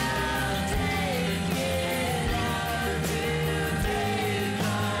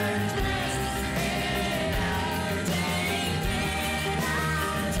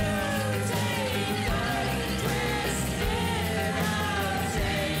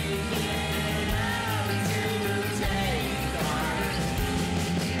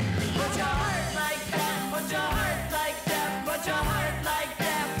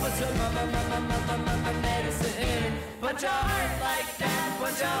 Medicine in it. Put your heart like that,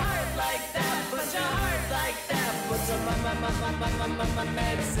 put your heart like that, put your heart like that, put some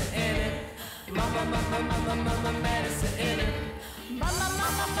medicine in it. Medicine in it.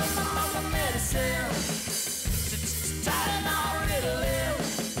 Medicine. Tylenol, Ritalin.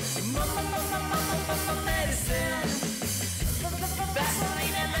 Medicine.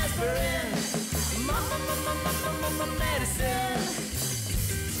 Vaseline and aspirin. Medicine.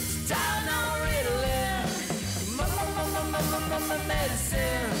 Tylenol, Ritalin,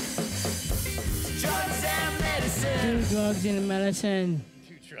 medicine, drugs and medicine. Do drugs and medicine.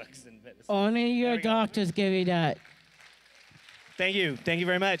 Do drugs and medicine. Only your doctors give you that. Thank you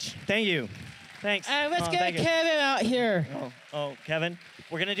very much. Thank you. Thanks. Let's get Kevin out here. Oh, Kevin.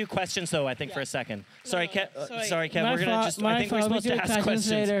 We're gonna do questions though, I think, for a second. Sorry, sorry, Kevin. My We're gonna fault, just. my I think we're fault. We supposed to do ask questions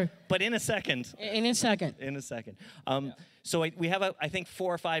questions, later. but in a second. In a second. In a second. So we have, I think,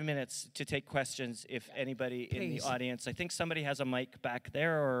 4 or 5 minutes to take questions if anybody in the audience. I think somebody has a mic back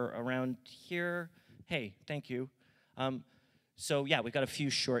there or around here. Hey, thank you. So yeah, we've got a few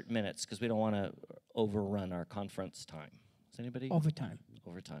short minutes because we don't want to overrun our conference time. Does anybody? Overtime.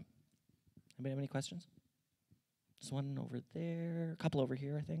 Overtime. Anybody have any questions? There's one over there, a couple over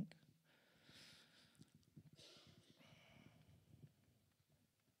here, I think.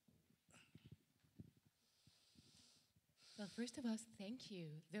 Well, first of all, thank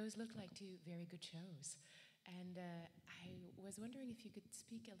you. Those look like 2 very good shows. And I was wondering if you could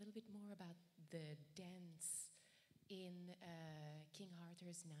speak a little bit more about the dance in King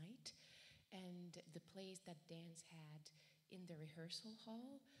Arthur's Night and the place that dance had in the rehearsal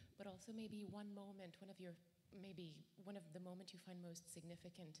hall, but also maybe one moment, one of the moments you find most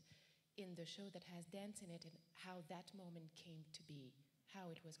significant in the show that has dance in it and how that moment came to be,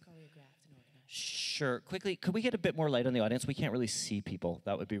 how it was choreographed and organized. Sure. Quickly, could we get a bit more light on the audience? We can't really see people.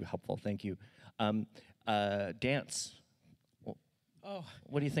 That would be helpful. Thank you. Dance. Oh.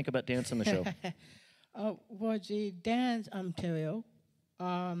 What do you think about dance in the show? Well, the dance material,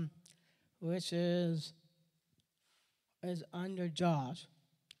 which is under Josh.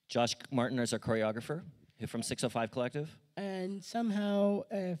 Josh Martin is our choreographer from 605 Collective. And somehow,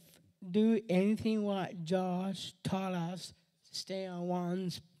 if do anything what Josh taught us, stay on one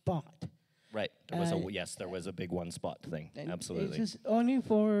spot. Right. There was a big one spot thing. Absolutely. It's just only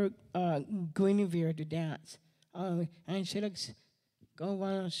for Guinevere to dance. And she looks go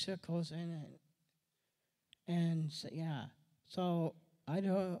one of circles and so, yeah. So I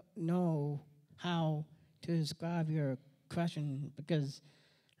don't know how to describe your question because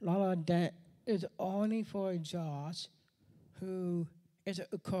a lot of that is only for Josh, who is a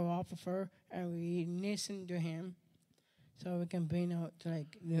choreographer, and we listen to him, so we can bring out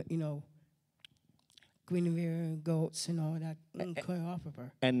Guinevere goats and all that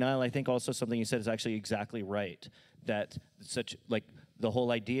choreographer. And Niall, I think also something you said is actually exactly right. That the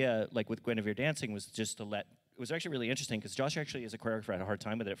whole idea, like with Guinevere dancing, was just to let. It was actually really interesting because Josh actually, as a choreographer, had a hard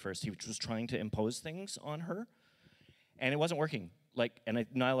time with it at first. He was trying to impose things on her, and it wasn't working.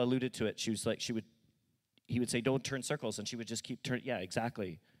 Niall alluded to it. She was like, he would say, "Don't turn circles," and she would just keep turning. Yeah,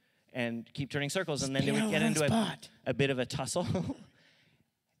 exactly, and keep turning circles, and then they would get into a bit of a tussle.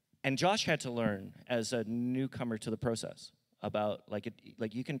 And Josh had to learn as a newcomer to the process about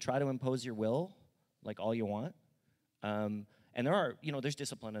you can try to impose your will all you want, and there are there's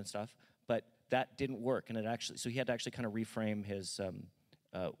discipline and stuff, but that didn't work, and so he had to actually kind of reframe his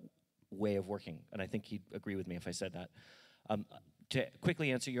way of working, and I think he'd agree with me if I said that. To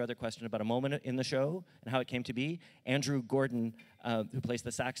quickly answer your other question about a moment in the show and how it came to be, Andrew Gordon, who plays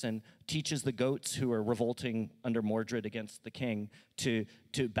the Saxon, teaches the goats who are revolting under Mordred against the king to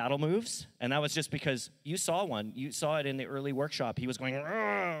battle moves, and that was just because you saw one. You saw it in the early workshop. He was going,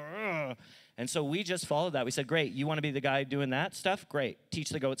 "Rah, rah." And so we just followed that. We said, great, you want to be the guy doing that stuff? Great. Teach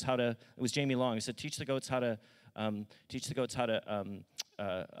the goats how to, it was Jamie Long. He said, teach the goats how to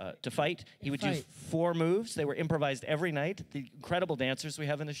fight. He would do 4 moves. They were improvised every night. The incredible dancers we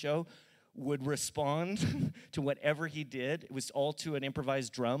have in the show would respond to whatever he did. It was all to an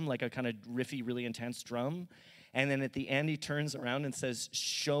improvised drum, like a kind of riffy, really intense drum. And then at the end, he turns around and says,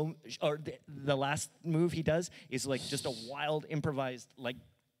 the last move he does is just a wild, improvised,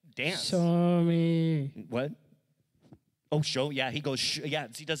 dance. Show me. What? Oh, show, yeah, he goes,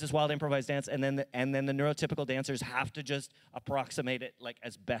 he does this wild improvised dance, and then the neurotypical dancers have to just approximate it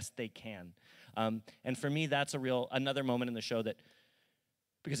as best they can. And for me, that's another moment in the show that,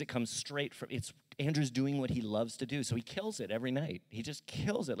 because it comes straight from, Andrew's doing what he loves to do, so he kills it every night. He just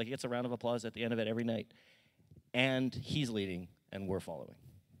kills it, he gets a round of applause at the end of it every night. And he's leading, and we're following.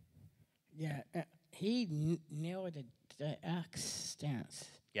 Yeah, he nailed the axe stance.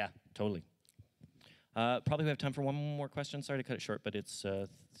 Yeah, totally. Probably we have time for one more question. Sorry to cut it short, but it's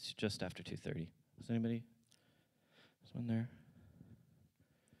just after 2:30. Is anybody? There's one there.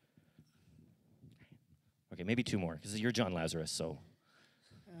 Okay, maybe 2 more, because you're John Lazarus, so.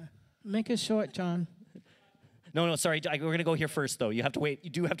 Make it short, John. No, sorry. We're going to go here first, though. You have to wait. You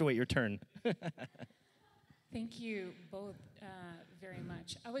do have to wait your turn. Thank you both very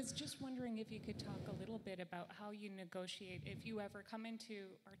much. I was just wondering if you could talk a little bit about how you negotiate, if you ever come into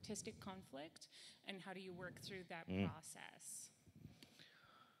artistic conflict, and how do you work through that process?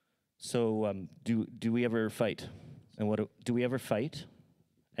 So, do we ever fight? And what do we ever fight?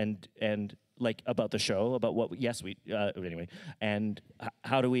 And about the show, about what? Yes, we. Anyway, and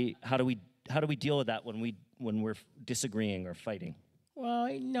how do we deal with that when we're disagreeing or fighting? Well,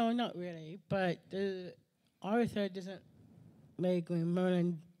 no, not really. But Arthur doesn't make when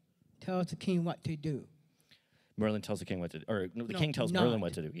Merlin tells the king what to do. Merlin tells the king what to do, or the king tells Merlin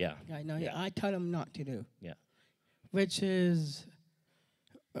what to do. Yeah. Yeah. I tell him not to do. Yeah. Which is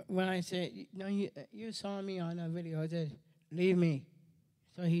when I said, you saw me on a video. I said, leave me.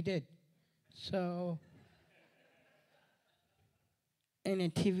 So he did. So in a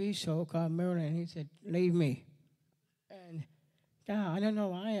TV show called Merlin, he said, leave me. And I don't know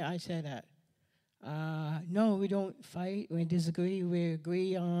why I said that. No, we don't fight. We disagree. We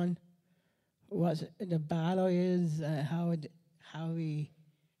agree on what the battle is, how we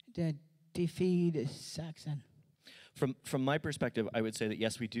defeat Saxon. From my perspective, I would say that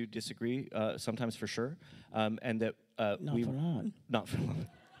yes, we do disagree sometimes for sure, and that not for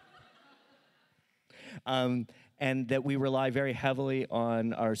long. And that we rely very heavily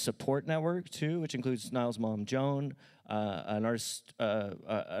on our support network too, which includes Niall's mom, Joan, an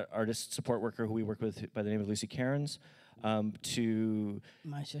artist support worker who we work with by the name of Lucy Cairns, to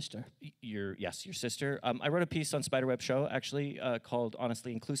my sister. Your sister. I wrote a piece on Spiderweb Show actually called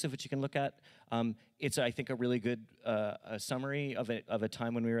 "Honestly Inclusive," which you can look at. It's I think a really good summary of a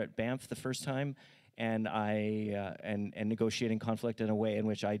time when we were at Banff the first time, and and negotiating conflict in a way in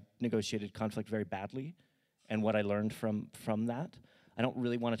which I negotiated conflict very badly, and what I learned from that. I don't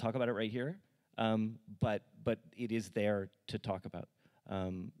really want to talk about it right here, but it is there to talk about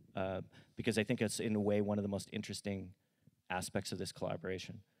because I think it's in a way one of the most interesting aspects of this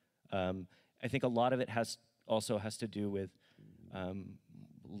collaboration. I think a lot of it has to do with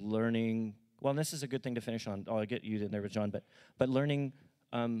learning. Well, and this is a good thing to finish on. I'll get you in there with John, but learning.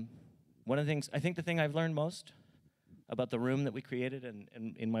 One of the things, I think the thing I've learned most about the room that we created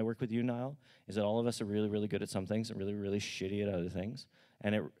and in my work with you, Niall, is that all of us are really, really good at some things and really, really shitty at other things.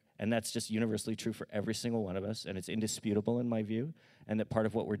 And And that's just universally true for every single one of us, and it's indisputable in my view, and that part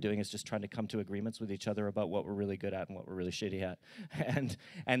of what we're doing is just trying to come to agreements with each other about what we're really good at and what we're really shitty at.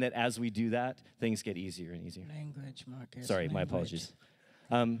 And that as we do that, things get easier and easier. Language, Marcus. Sorry, my language.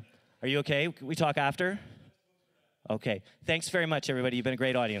 apologies. Are you okay? Can we talk after? Okay. Thanks very much, everybody. You've been a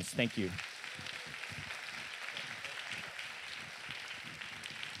great audience. Thank you.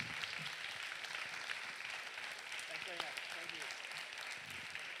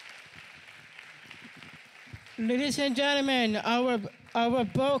 Ladies and gentlemen, our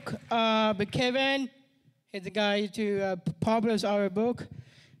book, Kevin is the guy to publish our book.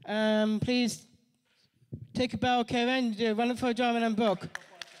 Please take a bow, Kevin. You did a wonderful job in our book.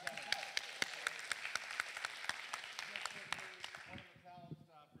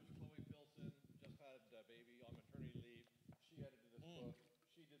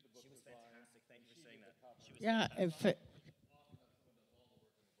 Yeah,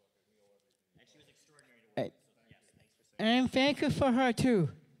 and thank you for her too.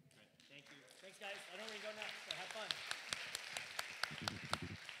 Thank you. Thanks, guys. I know where you go next, so have fun.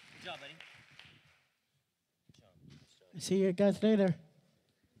 Good job, buddy. See you guys later.